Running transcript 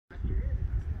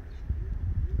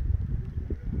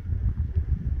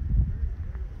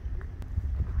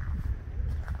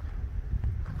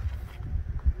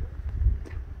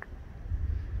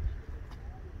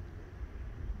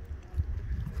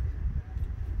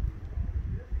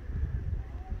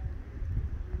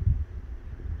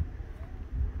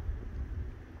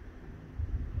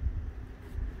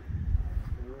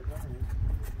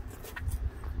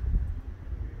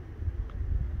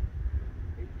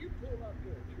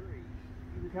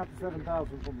count to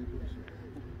 7,000 for me, please.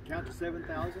 Count to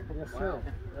 7,000? Yes, wow. sir.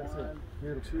 That's it.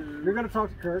 Beautiful. Two. You're going to talk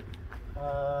to Kurt.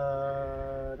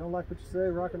 Don't like what you say,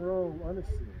 rock and roll. Let me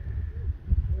see.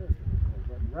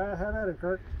 Right, have at it,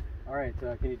 Kurt. All right,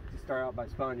 can you just start out by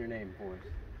spelling your name for us?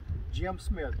 Jim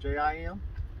Smith,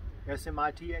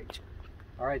 J-I-M-S-M-I-T-H.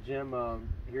 All right, Jim,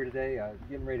 here today,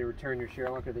 getting ready to return your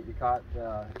Sharelunker that you caught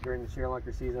during the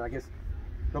Sharelunker season. I guess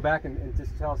go back and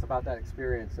just tell us about that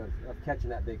experience of catching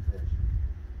that big fish.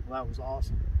 Well, that was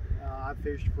awesome. I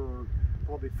fished for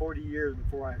probably 40 years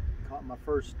before I caught my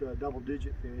first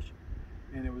double-digit fish,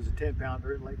 and it was a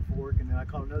 10-pounder at Lake Fork, and then I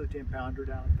caught another 10-pounder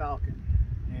down at Falcon,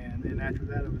 and then after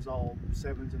that it was all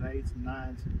 7s and 8s and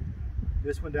 9s.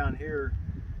 This one down here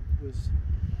was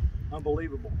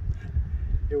unbelievable.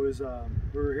 It was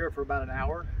we were here for about an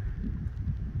hour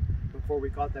before we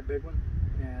caught that big one,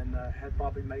 and had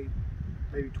probably made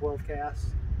maybe 12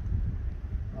 casts.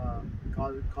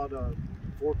 Caught a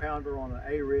 4-pounder on an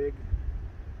A rig,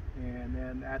 and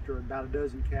then after about a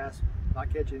dozen casts, not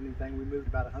catching anything, we moved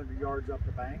about 100 yards up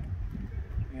the bank,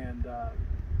 and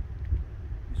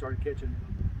we started catching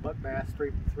buck bass,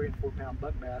 3 and 4 pound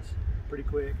buck bass pretty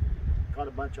quick. Caught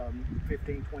a bunch of them,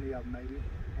 15, 20 of them maybe,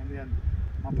 and then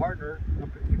my partner,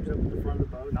 he was up at the front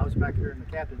of the boat, and I was back here in the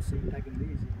captain's seat taking it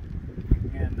easy,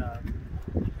 and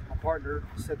my partner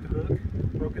set the hook,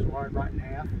 broke his rod right in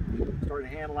half, started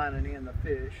hand lining in the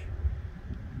fish,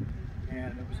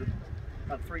 and it was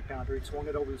about a 3-pounder. He swung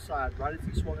it over the side. Right as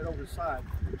he swung it over the side,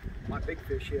 my big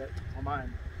fish hit on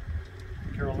mine,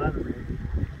 Carolina rig,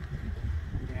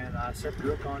 and I set the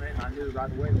hook on it, and I knew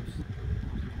right away it was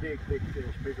a big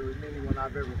fish, bigger than anyone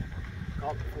I've ever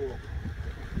caught before.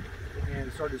 And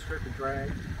it started to strip and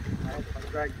drag. I had my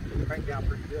drag cranked down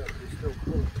pretty good. It was still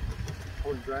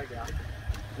pulling drag out.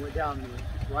 Went down the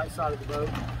right side of the boat,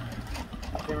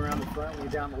 came around the front,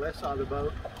 went down the left side of the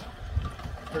boat,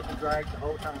 stripped and dragged the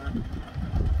whole time,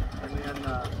 and then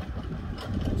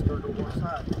just turned over one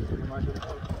side, came right to the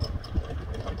boat.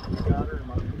 I got her, and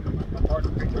my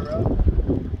partner picked her up. I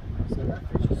said, that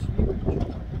fish is huge.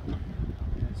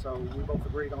 And so we both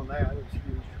agreed on that. It was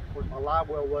huge. Of course, my live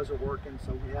well wasn't working,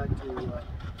 so we had to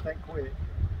think quick.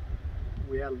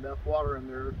 We had enough water in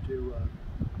there to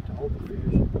hold the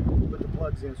fish, put the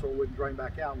plugs in so it wouldn't drain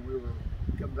back out when we were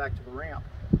coming back to the ramp.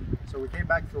 So we came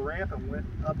back to the ramp and went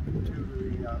up to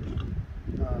the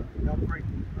Elm Creek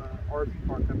RV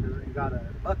park up there and got a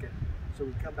bucket. So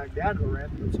we come back down to the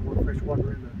ramp and put some more fresh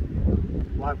water in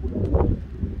the live wells.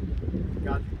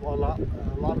 Got a lot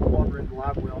of water in the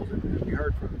live wells, and we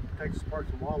heard from Texas Parks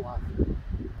and Wildlife.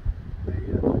 They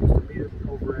used to meet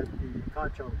over at the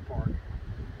Concho Park.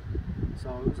 So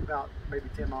it was about maybe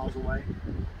 10 miles away.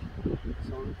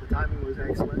 So the timing was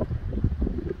excellent.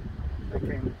 They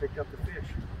came and picked up the fish.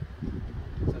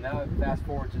 So now, fast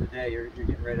forward to the day, you're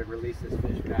getting ready to release this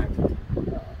fish back into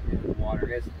the water.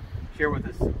 Guys, share with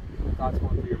us the thoughts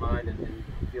going through your mind and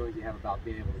feelings you have about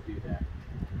being able to do that.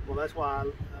 Well, that's why I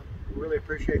really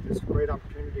appreciate this great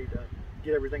opportunity to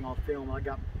get everything on film. I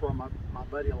brought my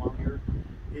buddy along here.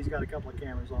 He's got a couple of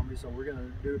cameras on me, so we're going to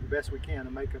do the best we can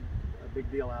to make a big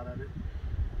deal out of it.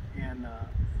 And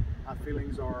my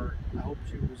feelings are, I hope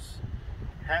she was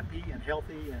happy and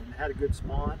healthy and had a good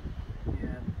spawn,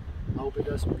 and I hope it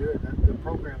does some good. The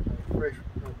program, the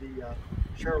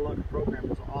Sharelunker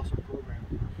program is an awesome program.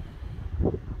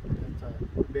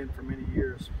 It's been for many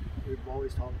years. We've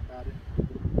always talked about it,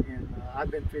 and I've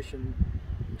been fishing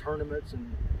tournaments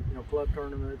and club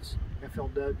tournaments,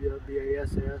 FLW,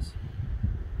 BASS,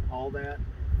 all that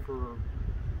for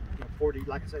 40,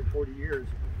 like I said, 40 years.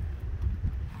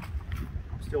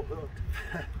 I'm still hooked.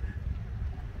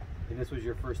 And this was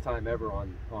your first time ever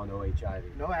on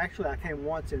OHIV? No, actually I came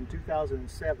once in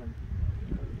 2007.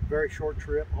 Very short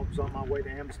trip. I was on my way to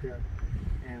Amstead,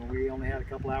 and we only had a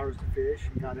couple hours to fish,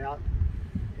 and got out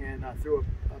and I threw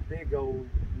a big old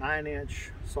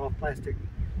 9-inch soft plastic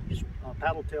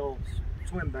paddle tail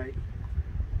swim bait.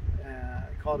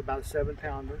 Caught about a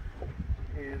 7-pounder,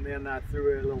 and then I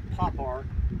threw a little popper,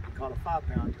 caught a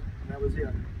 5-pounder. That was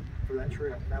it for that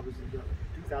trip. That was in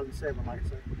 2007, like I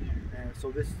said. And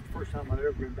so this is the first time I've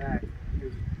ever been back. It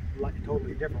was like a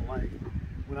totally different lake.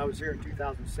 When I was here in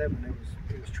 2007,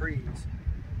 it was trees.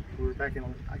 We were back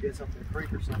in, I guess, up the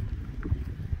creek or something,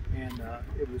 and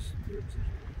it was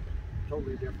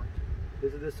totally different.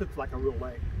 This looks like a real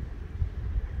lake.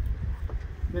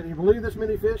 Can you believe this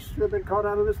many fish have been caught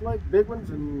out of this lake? Big ones,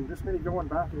 and this many going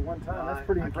back at one time? That's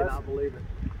pretty impressive. I cannot believe it.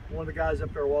 One of the guys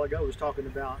up there a while ago was talking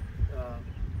about,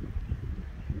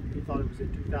 he thought it was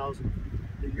in 2000,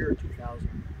 the year 2000.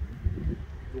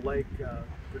 The lake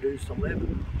produced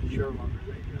 11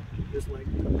 Sharelunkers. This lake,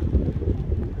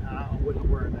 I wouldn't know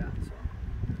where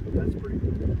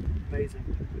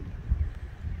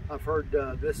I've heard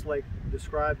this lake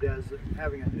described as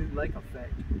having a new lake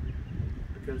effect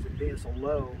because it being so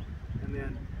low, and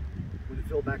then when you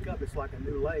fill back up, it's like a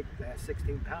new lake that has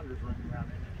 16 pounders running around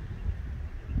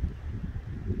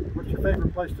in it. What's your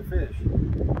favorite place to fish?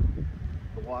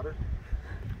 The water.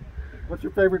 What's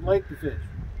your favorite lake to fish?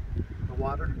 The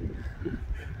water.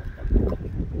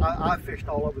 I fished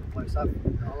all over the place. I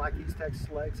like East Texas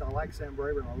lakes. I like San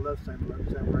Braber, and I love San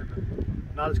Braber.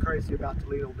 Not as crazy about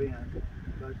Toledo Bend,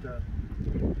 but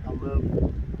I love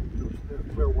the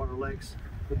clear water lakes.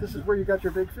 But this is where you got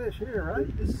your big fish here,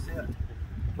 right? This is it.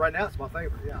 Right now, it's my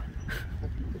favorite. Yeah.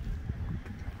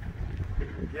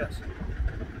 Yes.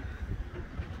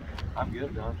 I'm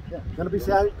good, Don. Yeah.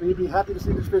 You'd be happy to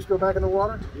see this fish go back in the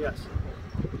water? Yes.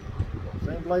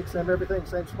 Same lake, same everything,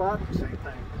 same spot? Same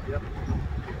thing. Yep.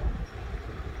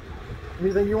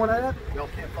 Anything you want to add? Y'all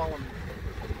can't follow me.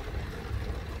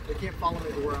 They can't follow me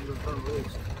to where I'm going to turn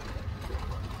loose.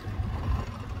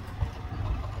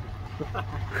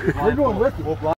 We're going with you.